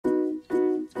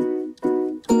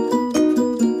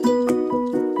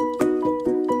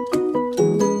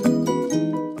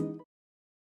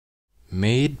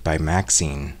by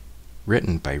Maxine,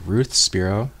 written by Ruth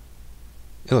Spiro,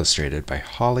 illustrated by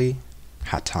Holly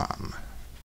Hatam.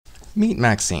 Meet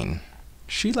Maxine.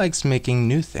 She likes making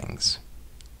new things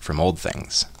from old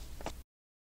things.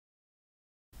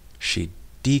 She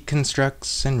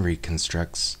deconstructs and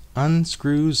reconstructs,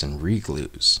 unscrews and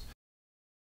reglues.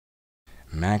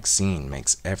 Maxine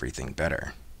makes everything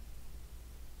better.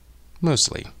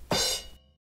 Mostly.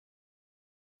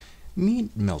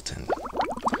 Meet Milton.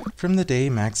 From the day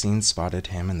Maxine spotted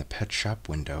him in the pet shop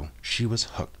window, she was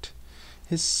hooked.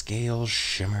 His scales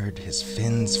shimmered, his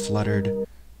fins fluttered.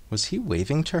 Was he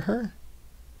waving to her?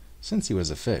 Since he was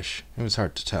a fish, it was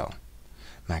hard to tell.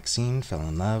 Maxine fell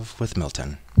in love with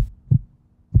Milton.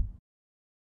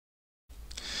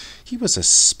 He was a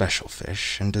special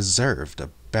fish and deserved a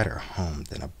better home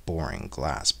than a boring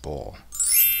glass bowl.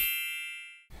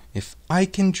 "If I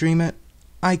can dream it,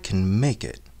 I can make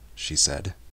it," she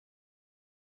said.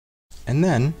 And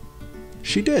then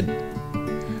she did.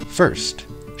 First,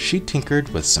 she tinkered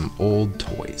with some old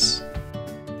toys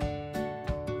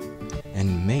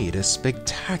and made a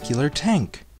spectacular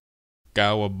tank.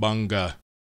 Cowabunga!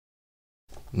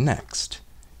 Next,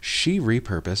 she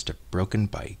repurposed a broken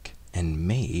bike and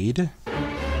made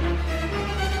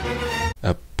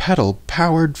a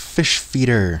pedal-powered fish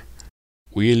feeder.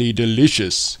 Really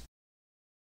delicious!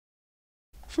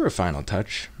 For a final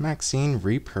touch, Maxine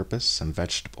repurposed some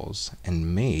vegetables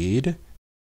and made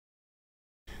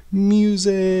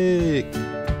music!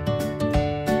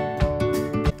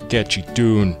 Catchy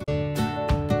tune!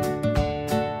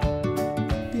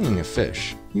 Being a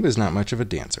fish, he was not much of a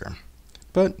dancer,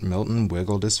 but Milton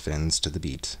wiggled his fins to the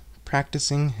beat,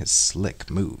 practicing his slick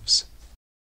moves.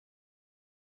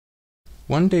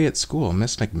 One day at school,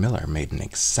 Miss McMiller made an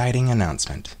exciting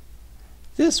announcement.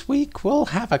 "This week we'll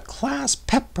have a class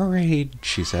pep parade,"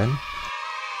 she said.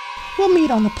 "We'll meet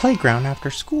on the playground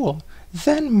after school,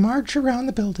 then march around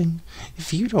the building.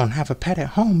 If you don't have a pet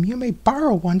at home, you may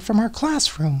borrow one from our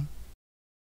classroom."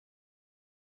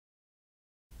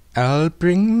 "I'll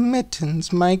bring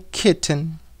Mittens, my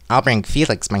kitten." "I'll bring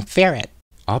Felix, my ferret."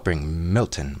 "I'll bring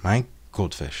Milton, my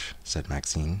goldfish," said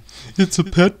Maxine. "It's a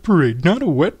pet parade, not a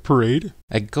wet parade."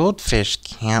 "A goldfish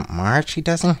can't march. He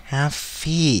doesn't have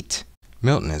feet."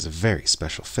 "Milton is a very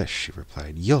special fish," she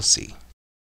replied. "You'll see."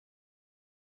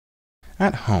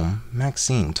 At home,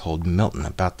 Maxine told Milton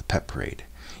about the pet parade.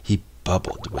 He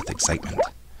bubbled with excitement.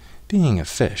 Being a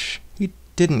fish, he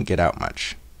didn't get out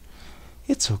much.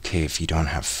 "It's okay if you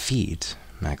don't have feet,"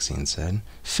 Maxine said.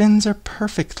 "Fins are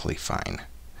perfectly fine."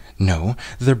 "No,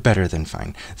 they're better than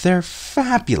fine. They're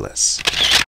fabulous."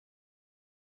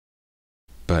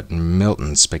 But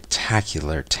Milton's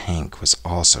spectacular tank was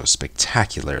also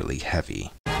spectacularly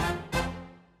heavy.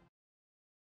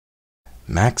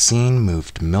 Maxine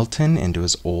moved Milton into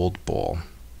his old bowl.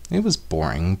 It was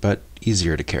boring, but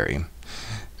easier to carry.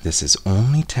 "This is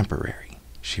only temporary,"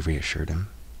 she reassured him.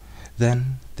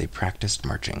 Then they practiced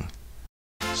marching.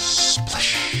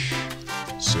 Splish!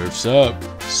 Surf's up!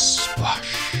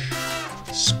 Splosh!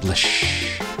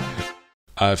 Splish!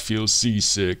 "I feel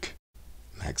seasick."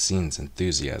 Maxine's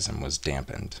enthusiasm was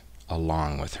dampened,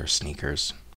 along with her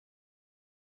sneakers.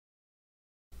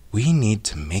 "We need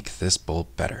to make this bowl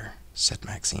better," said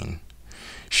Maxine.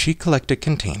 She collected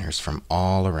containers from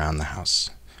all around the house.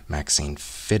 Maxine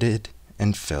fitted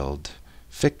and filled,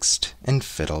 fixed and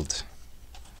fiddled,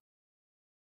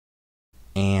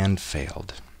 and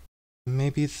failed.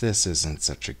 "Maybe this isn't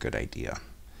such a good idea.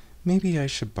 Maybe I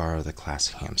should borrow the class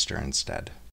hamster instead."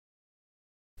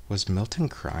 Was Milton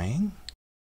crying?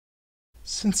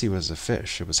 Since he was a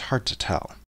fish, it was hard to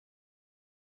tell.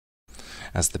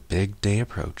 As the big day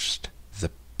approached, the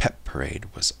pet parade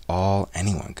was all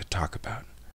anyone could talk about.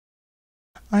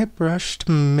 "I brushed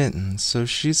Mittens so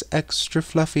she's extra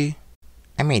fluffy.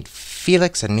 I made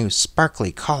Felix a new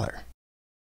sparkly collar."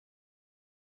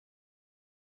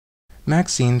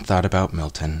 Maxine thought about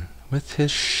Milton. With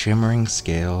his shimmering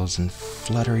scales and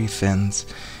fluttery fins,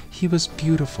 he was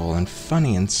beautiful and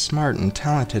funny and smart and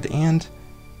talented, and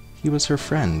he was her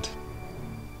friend.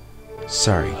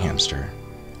 "Sorry, hamster.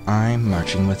 I'm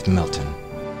marching with Milton."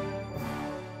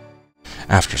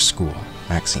 After school,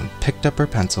 Maxine picked up her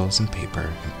pencils and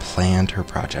paper and planned her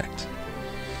project.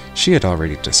 She had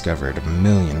already discovered a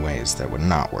million ways that would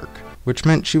not work, which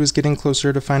meant she was getting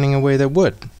closer to finding a way that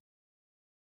would.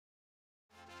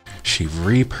 She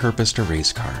repurposed a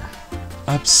race car,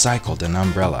 upcycled an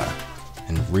umbrella,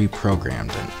 and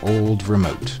reprogrammed an old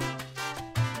remote.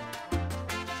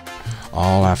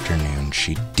 All afternoon,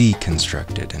 she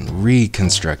deconstructed and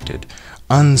reconstructed,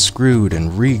 unscrewed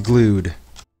and reglued.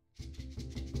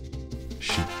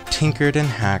 She tinkered and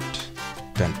hacked,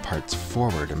 bent parts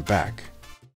forward and back.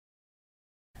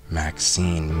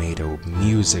 Maxine made a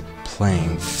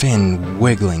music-playing,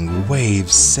 fin-wiggling,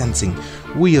 wave-sensing,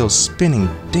 wheel-spinning,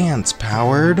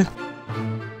 dance-powered...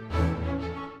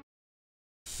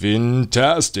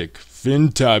 Fantastic,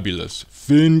 fintabulous,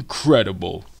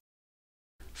 fincredible.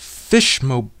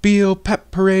 Fishmobile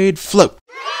Pet Parade Float!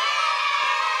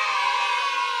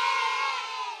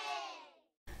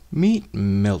 Meet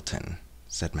Milton,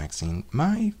 said Maxine,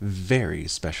 my very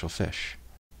special fish.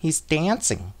 He's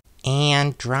dancing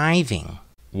and driving.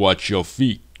 Watch your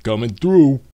feet coming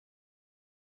through.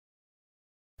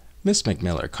 Miss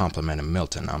McMiller complimented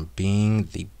Milton on being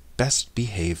the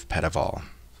best-behaved pet of all.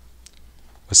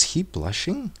 Was he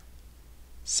blushing?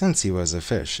 Since he was a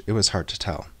fish, it was hard to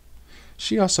tell.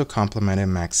 She also complimented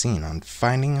Maxine on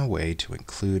finding a way to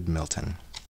include Milton.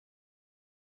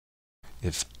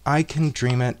 If I can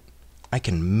dream it, I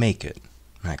can make it,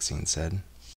 Maxine said.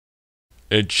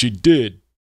 And she did.